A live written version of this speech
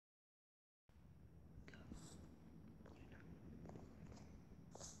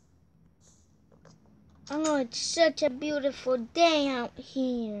Oh, it's such a beautiful day out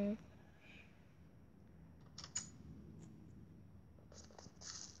here.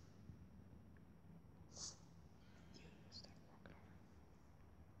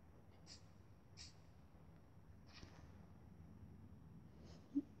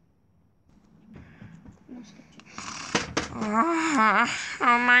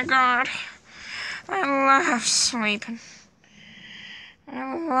 Oh my God. I love sleeping.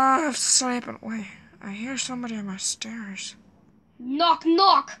 Wait, I hear somebody on my stairs. Knock,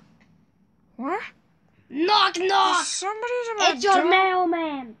 knock. What? Knock, knock. Somebody's in my It's your door.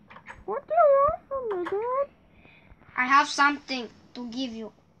 mailman. What do you want from me, Dad? I have something to give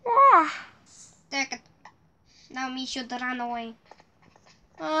you. What? Take it. Now me should run away.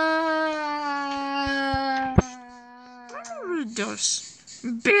 Let me read those.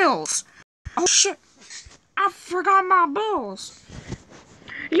 Bills. Oh shit. I forgot my bills.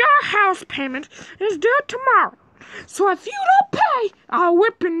 Your house payment is due tomorrow. So if you don't pay, I'll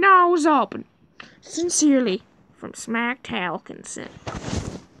whip your nose open. Sincerely, from Smack Talkinson.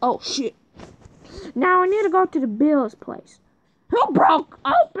 Oh shit. Now I need to go to the Bills place. Who broke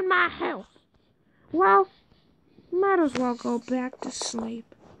open my house? Well, might as well go back to sleep.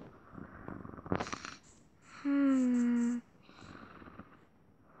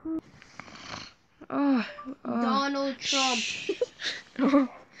 Donald Trump.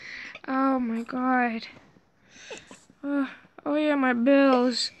 Oh my God. Oh yeah, my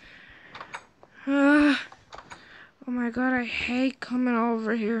bills. Oh my God, I hate coming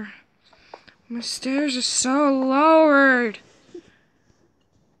over here. My stairs are so lowered.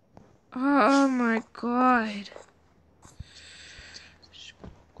 Oh my God.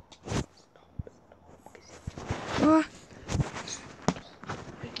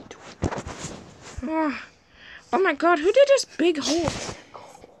 Oh my God, who did this big hole?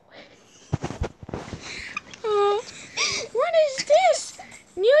 What is this?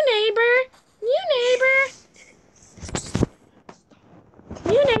 New neighbor. New neighbor.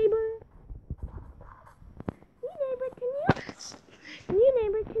 New neighbor. New neighbor, can you? New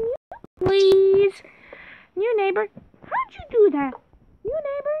neighbor, can you? Please. New neighbor. How'd you do that? New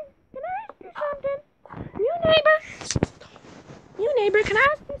neighbor, can I ask you something? New neighbor. New neighbor, can I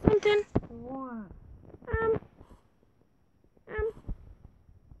ask you something? What? Can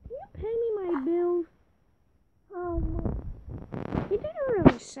you pay me my bills? Oh, no. He didn't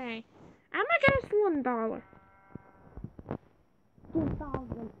really say. I'm gonna guess $1.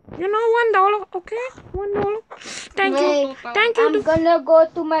 2,000. You know $1, okay? $1. Thank you. Thank you. I'm gonna go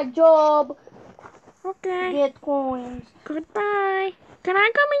to my job. Okay. Get coins. Goodbye. Can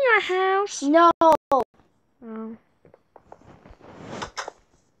I come in your house? No. Oh.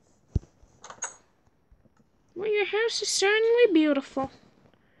 Well, your house is certainly beautiful.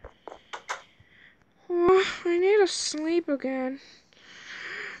 Oh, I need to sleep again.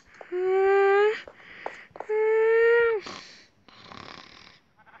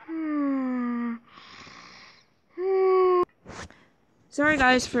 Sorry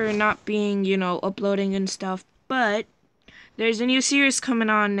guys for not being, uploading and stuff, but there's a new series coming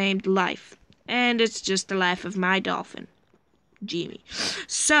on named Life, and it's just the life of my dolphin, Jimmy.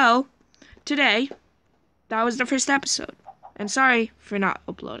 So, today, that was the first episode, and sorry for not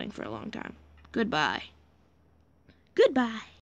uploading for a long time. Goodbye. Goodbye.